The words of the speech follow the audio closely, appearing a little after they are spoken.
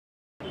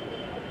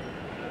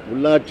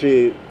உள்ளாட்சி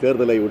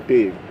தேர்தலை ஒட்டி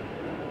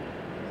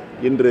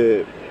இன்று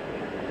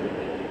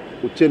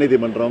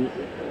உச்சநீதிமன்றம்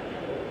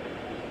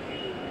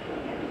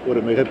ஒரு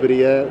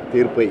மிகப்பெரிய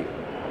தீர்ப்பை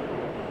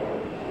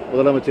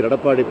முதலமைச்சர்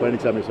எடப்பாடி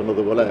பழனிசாமி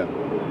சொன்னது போல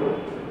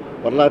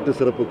வரலாற்று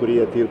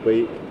சிறப்புக்குரிய தீர்ப்பை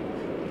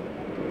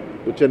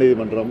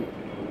உச்சநீதிமன்றம்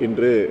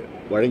இன்று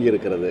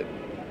வழங்கியிருக்கிறது.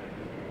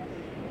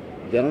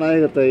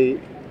 ஜனநாயகத்தை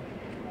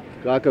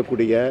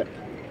காக்கக்கூடிய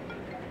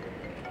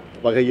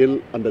வகையில்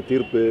அந்த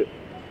தீர்ப்பு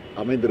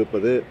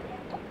அமைந்திருப்பது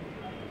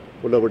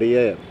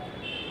உள்ளபடியே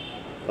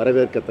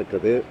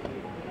வரவேற்கத்தக்கது.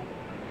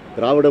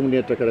 திராவிட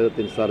முன்னேற்றக்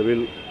கழகத்தின்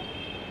சார்பில்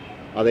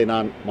அதை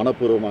நான்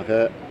மனப்பூர்வமாக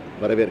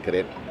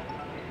வரவேற்கிறேன்.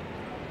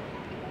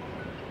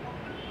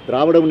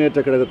 திராவிட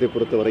முன்னேற்றக் கழகத்தை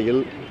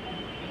பொறுத்தவரையில்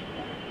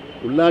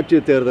உள்ளாட்சி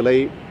தேர்தலை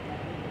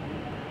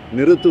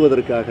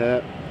நிறுத்துவதற்காக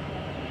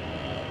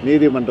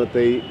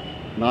நீதிமன்றத்தை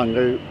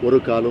நாங்கள் ஒரு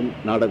காலம்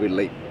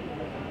நாடவில்லை.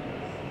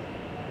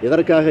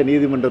 எதற்காக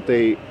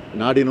நீதிமன்றத்தை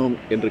நாடினோம்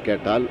என்று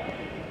கேட்டால்,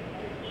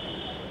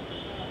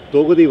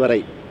 தொகுதி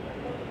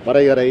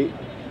வரையறை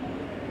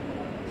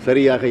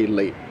சரியாக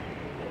இல்லை,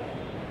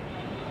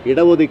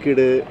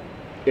 இடஒதுக்கீடு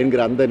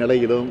என்கிற அந்த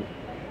நிலையிலும்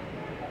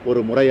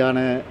ஒரு முறையான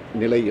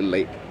நிலை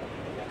இல்லை.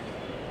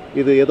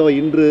 இது ஏதோ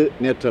இன்று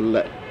நேற்றல்ல,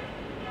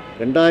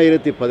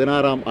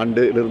 2016ஆம்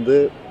ஆண்டிலிருந்து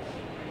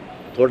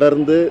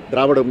தொடர்ந்து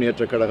திராவிட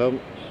முன்னேற்றக் கழகம்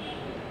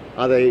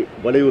அதை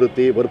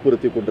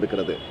வற்புறுத்தி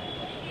கொண்டிருக்கிறது.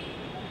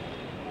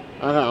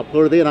 ஆக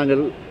அப்பொழுதே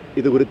நாங்கள்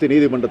இது குறித்து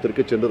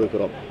நீதிமன்றத்திற்கு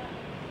சென்றிருக்கிறோம்.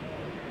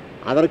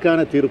 அதற்கான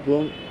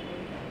தீர்ப்பும்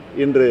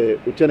இன்று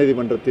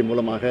உச்சநீதிமன்றத்தின்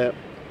மூலமாக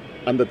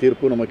அந்த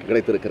தீர்ப்பு நமக்கு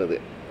கிடைத்திருக்கிறது.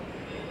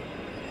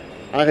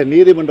 ஆக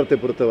நீதிமன்றத்தை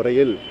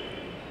பொறுத்தவரையில்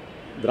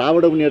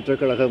திராவிட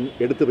முன்னேற்றக் கழகம்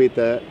எடுத்து வைத்த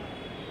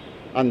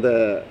அந்த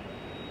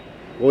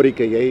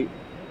கோரிக்கையை,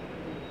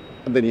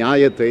 அந்த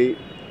நியாயத்தை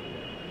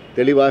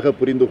தெளிவாக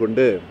புரிந்து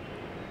கொண்டு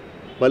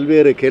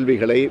பல்வேறு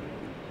கேள்விகளை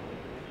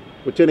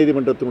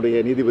உச்சநீதிமன்றத்தினுடைய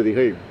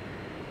நீதிபதிகள்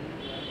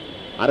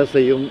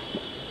அரசையும்,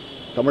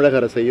 தமிழக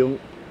அரசையும்,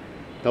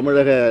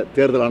 தமிழக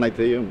தேர்தல்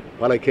ஆணையத்தையும்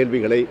பல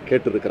கேள்விகளை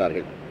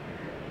கேட்டிருக்கிறார்கள்.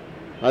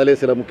 அதில்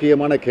சில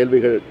முக்கியமான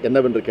கேள்விகள்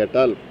என்னவென்று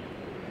கேட்டால்,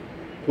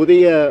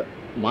 புதிய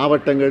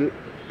மாவட்டங்கள்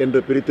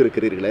என்று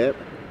பிரித்திருக்கிறீர்களே,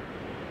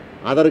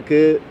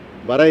 அதற்கு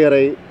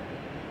வரையறை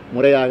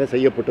முறையாக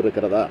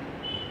செய்யப்பட்டிருக்கிறதா?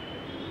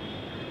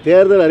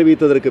 தேர்தல்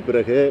அறிவித்ததற்கு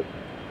பிறகு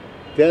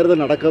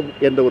தேர்தல் நடக்கும்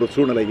என்ற ஒரு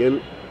சூழ்நிலையில்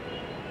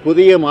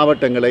புதிய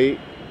மாவட்டங்களை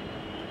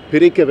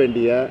பிரிக்க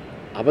வேண்டிய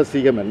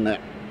அவசியம் என்ன?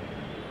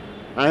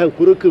 ஆக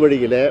குறுக்கு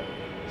வழியில்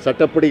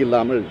சட்டப்படி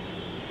இல்லாமல்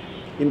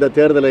இந்த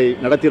தேர்தலை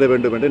நடத்திட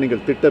வேண்டும் என்று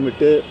நீங்கள்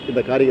திட்டமிட்டு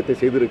இந்த காரியத்தை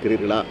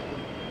செய்திருக்கிறீர்களா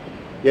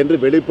என்று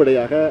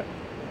வெளிப்படையாக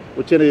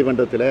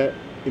உச்சநீதிமன்றத்தில்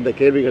இந்த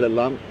கேள்விகள்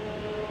எல்லாம்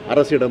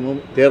அரசிடமும்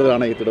தேர்தல்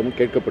ஆணையத்திடமும்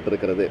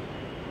கேட்கப்பட்டிருக்கிறது.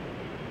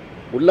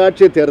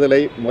 உள்ளாட்சி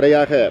தேர்தலை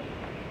முறையாக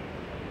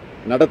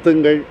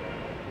நடத்துங்கள்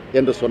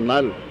என்று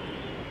சொன்னால்,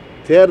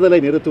 தேர்தலை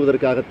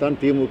நிறுத்துவதற்காகத்தான்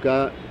திமுக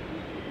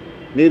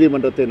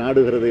நீதிமன்றத்தை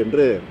நாடுகிறது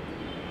என்று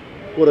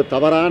ஒரு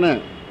தவறான,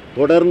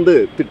 தொடர்ந்து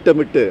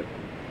திட்டமிட்டு,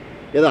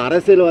 ஏதோ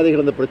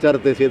அரசியல்வாதிகள் அந்த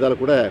பிரச்சாரத்தை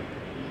செய்தால் கூட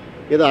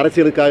ஏதோ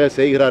அரசியலுக்காக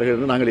செய்கிறார்கள்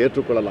என்று நாங்கள்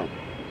ஏற்றுக்கொள்ளலாம்.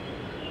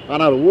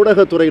 ஆனால்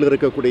ஊடகத்துறையில்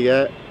இருக்கக்கூடிய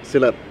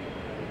சிலர்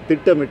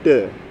திட்டமிட்டு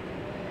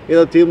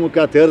ஏதோ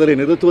திமுக தேர்தலை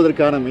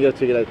நிறுத்துவதற்கான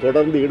முயற்சிகளை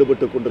தொடர்ந்து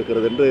ஈடுபட்டு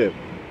கொண்டிருக்கிறது என்று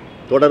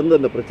தொடர்ந்து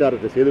அந்த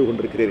பிரச்சாரத்தை செய்து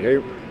கொண்டிருக்கிறீர்கள்.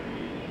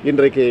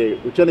 இன்றைக்கு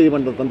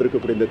உச்சநீதிமன்றம்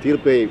தந்திருக்கக்கூடிய இந்த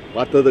தீர்ப்பை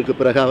பார்த்ததற்கு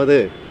பிறகாவது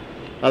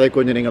அதை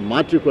கொஞ்சம் நீங்கள்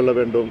மாற்றிக்கொள்ள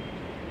வேண்டும்,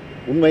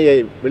 உண்மையை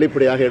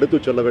வெளிப்படையாக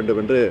எடுத்துச் சொல்ல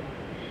வேண்டும் என்று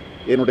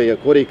என்னுடைய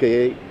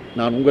கோரிக்கையை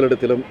நான்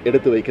உங்களிடத்திலும்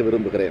எடுத்து வைக்க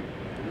விரும்புகிறேன்.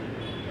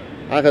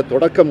 ஆக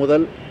தொடக்கம்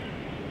முதல்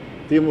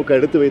திமுக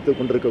எடுத்து வைத்து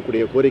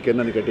கொண்டிருக்கக்கூடிய கோரிக்கை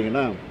என்னன்னு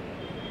கேட்டிங்கன்னா,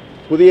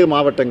 புதிய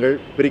மாவட்டங்கள்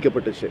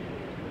பிரிக்கப்பட்டுச்சு.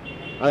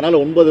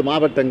 அதனால் 9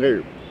 மாவட்டங்கள்,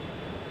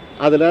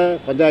 அதில்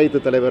பஞ்சாயத்து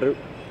தலைவர்,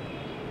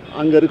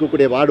 அங்கே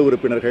இருக்கக்கூடிய வார்டு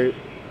உறுப்பினர்கள்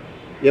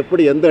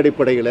எப்படி, எந்த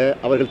அடிப்படையில்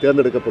அவர்கள்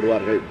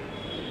தேர்ந்தெடுக்கப்படுவார்கள்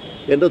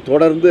என்று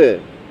தொடர்ந்து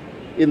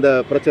இந்த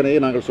பிரச்சனையை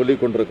நாங்கள்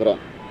சொல்லிக்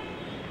கொண்டிருக்கிறோம்.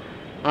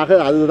 ஆக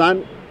அதுதான்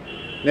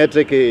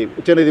நேற்றைக்கு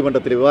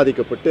உச்சநீதிமன்றத்தில்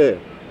விவாதிக்கப்பட்டு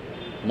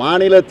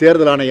மாநில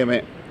தேர்தல் ஆணையமே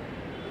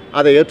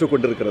அதை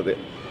ஏற்றுக்கொண்டிருக்கிறது.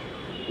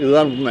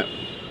 இதுதான் உண்மை.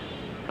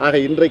 ஆக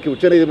இன்றைக்கு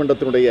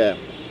உச்சநீதிமன்றத்தினுடைய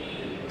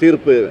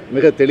தீர்ப்பு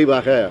மிக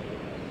தெளிவாக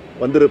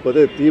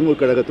வந்திருப்பது திமுக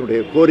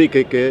கழகத்தினுடைய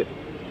கோரிக்கைக்கு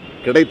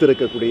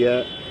கிடைத்திருக்கக்கூடிய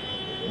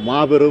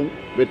மாபெரும்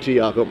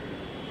வெற்றியாகும்.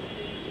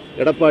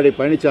 எடப்பாடி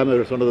பழனிசாமி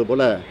அவர்கள் சொன்னது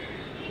போல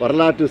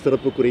வரலாற்று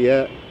சிறப்புக்குரிய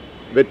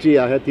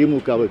வெற்றியாக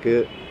திமுகவுக்கு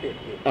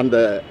அந்த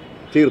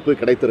தீர்ப்பு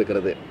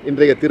கிடைத்திருக்கிறது.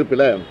 இன்றைய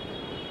தீர்ப்பில்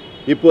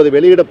இப்போது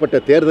வெளியிடப்பட்ட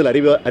தேர்தல்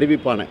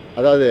அறிவிப்பான,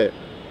 அதாவது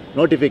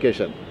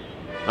நோட்டிஃபிகேஷன்,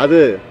 அது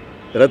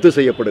ரத்து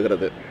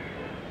செய்யப்படுகிறது.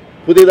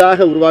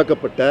 புதிதாக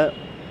உருவாக்கப்பட்ட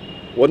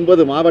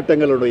 9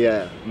 மாவட்டங்களுடைய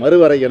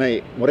மறுவரையினை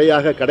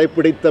முறையாக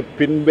கடைப்பிடித்த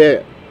பின்பே,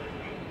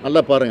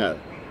 நல்லா பாருங்கள்,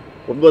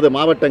 9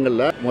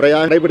 மாவட்டங்களில்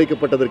முறையாக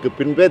கடைபிடிக்கப்பட்டதற்கு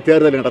பின்பே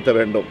தேர்தல் நடத்த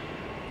வேண்டும்.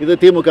 இது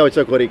திமுக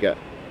வச்ச கோரிக்கை.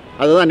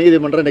 அதுதான்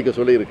நீதிமன்றம் இன்றைக்கி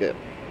சொல்லியிருக்கு.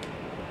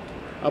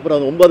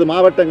 அப்புறம் 9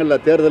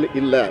 மாவட்டங்களில் தேர்தல்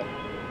இல்லை,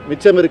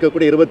 மிச்சம்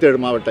இருக்கக்கூடிய 27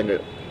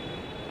 மாவட்டங்கள்.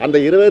 அந்த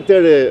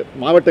 27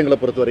 மாவட்டங்களை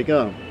பொறுத்த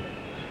வரைக்கும்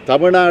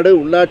தமிழ்நாடு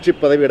உள்ளாட்சி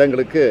பதவி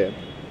இடங்களுக்கு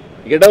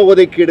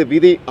இடஒதுக்கீடு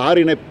விதி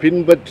 6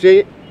 பின்பற்றி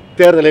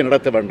தேர்தலை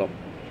நடத்த வேண்டும்.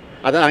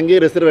 அதை அங்கேயே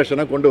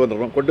ரிசர்வேஷனை கொண்டு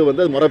வந்துடணும், கொண்டு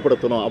வந்து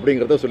முறைப்படுத்தணும்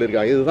அப்படிங்கிறத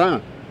சொல்லியிருக்காங்க. இதுதான்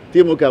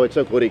திமுக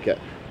வச்ச கோரிக்கை.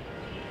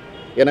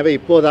 எனவே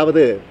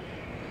இப்போதாவது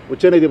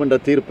உச்சநீதிமன்ற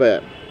தீர்ப்பை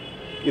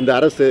இந்த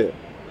அரசு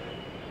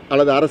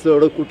அல்லது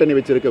அரசோடு கூட்டணி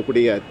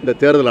வச்சிருக்கக்கூடிய இந்த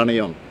தேர்தல்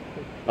ஆணையம்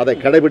அதை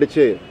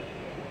கடைபிடித்து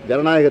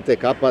ஜனநாயகத்தை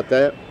காப்பாற்ற,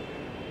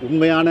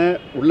 உண்மையான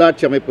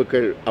உள்ளாட்சி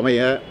அமைப்புகள்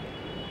அமைய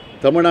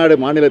தமிழ்நாடு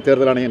மாநில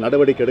தேர்தல் ஆணையம்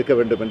நடவடிக்கை எடுக்க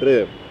வேண்டும் என்று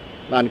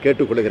நான்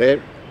கேட்டுக்கொள்கிறேன்.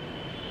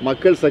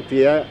 மக்கள்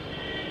சக்தியை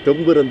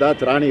தெம்பு இருந்தால்,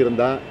 திராணி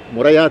இருந்தால்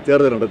முறையாக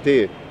தேர்தல் நடத்தி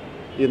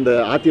இந்த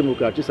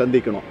அதிமுக ஆட்சி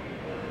சந்திக்கணும்.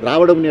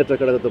 திராவிட முன்னேற்ற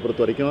கழகத்தை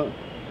பொறுத்த வரைக்கும்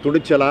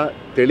துணிச்சலாக,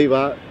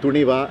 தெளிவாக,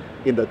 துணிவாக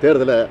இந்த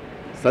தேர்தலை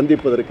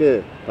சந்திப்பதற்கு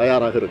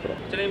தயாராக இருக்கிறோம்.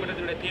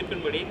 உச்சநீதிமன்றத்தினுடைய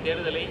தீர்ப்பின்படி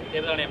தேர்தலை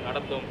தேர்தல் ஆணையம்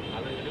நடத்தும்.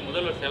 அது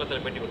முதல்வர்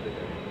சேலத்தில் பேட்டி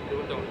கொடுத்துருக்காரு.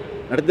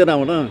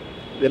 நடத்தினாவனும்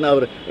என்ன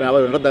அவர்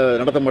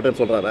நடத்த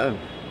மாட்டேன்னு சொல்கிறாரா?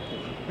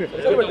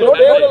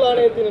 தேர்தல்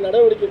ஆணையத்தின்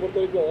நடவடிக்கை பொறுத்த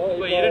வரைக்கும்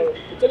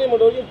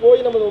உச்சநீதிமன்றம் வரைக்கும்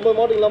போய் நம்ம 9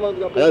 மாவட்டம் இல்லாமல்,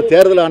 அதாவது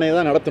தேர்தல் ஆணையம்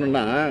தான்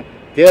நடத்தணும்னா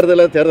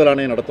தேர்தல்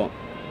ஆணையம் நடத்தும்.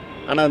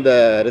 ஆனால் இந்த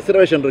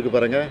ரிசர்வேஷன் இருக்குது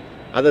பாருங்கள்,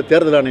 அதை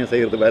தேர்தல் ஆணையம்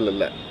செய்கிறது வேலை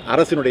இல்லை,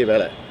 அரசினுடைய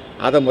வேலை.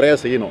 அதை முறையாக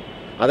செய்யணும்.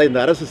 அதை இந்த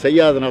அரசு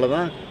செய்யாதனால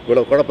தான்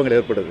இவ்வளோ குழப்பங்கள்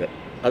ஏற்படுது.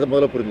 அதை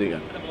முதல்ல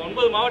புரிஞ்சுக்கங்க.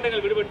 9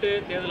 மாவட்டங்கள் விடுபட்டு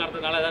தேர்தல்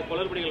நடத்துறதுனால ஏதாவது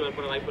குளறுபடிகள்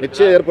ஏற்பட வாய்ப்பு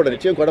நிச்சயம் ஏற்படும்.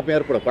 நிச்சயம் குழப்பம்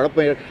ஏற்படும்.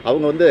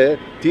 அவங்க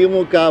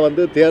திமுக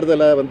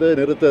தேர்தலை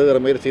நிறுத்துகிற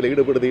முயற்சியில்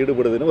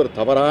ஈடுபடுதுன்னு ஒரு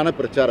தவறான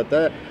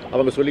பிரச்சாரத்தை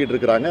அவங்க சொல்லிகிட்டு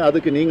இருக்கிறாங்க.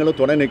 அதுக்கு நீங்களும்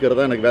துணை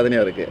நிற்கிறதா எனக்கு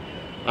வேதனையாக இருக்குது.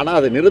 ஆனால்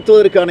அதை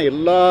நிறுத்துவதற்கான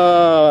எல்லா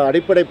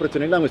அடிப்படை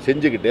பிரச்சனைகளும் அவங்க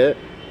செஞ்சுக்கிட்டு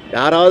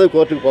யாராவது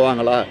கோர்ட்டுக்கு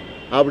போவாங்களா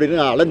அப்படின்னு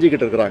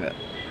அலைஞ்சிக்கிட்டு இருக்கிறாங்க.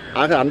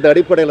 ஆக அந்த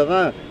அடிப்படையில்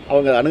தான்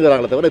அவங்க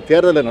அணுகிறாங்களே தவிர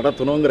தேர்தலை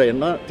நடத்தணுங்கிற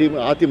எண்ணம்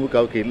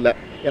அதிமுகவுக்கு இல்லை.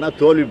 ஏன்னா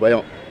தோல்வி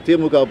பயம்.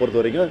 திமுகவை பொறுத்த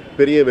வரைக்கும்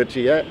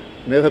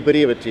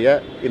மிகப்பெரிய வெற்றியை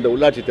இந்த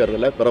உள்ளாட்சி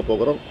தேர்தலில்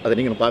பெறப்போகிறோம். அதை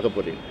நீங்கள் பார்க்க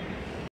போகிறீங்க.